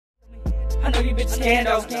you bitches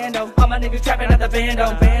Scando. All my niggas trapping at the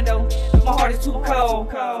bando. My heart is too cold.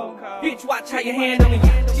 Bitch, watch how you handle me.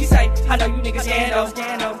 She say, I know you niggas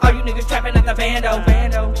Scando. All you niggas trapping at the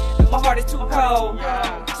bando. My heart is too cold.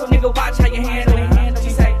 So nigga, watch how you handle me. She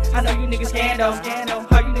say, I know you niggas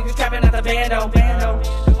Scando. All you niggas trapping at the bando.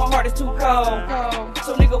 My heart is too cold.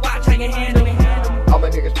 So nigga, watch how you handle me. All my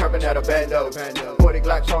niggas trapping at a bando. 40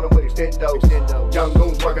 Glocks on them with extendo. Young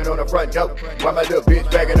goons working on the front door. While my little bitch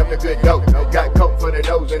bagging up the good dope. Got coke for the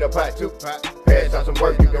nose in a pot too. Pass out some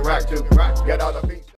work you can rock to. Got all the beats.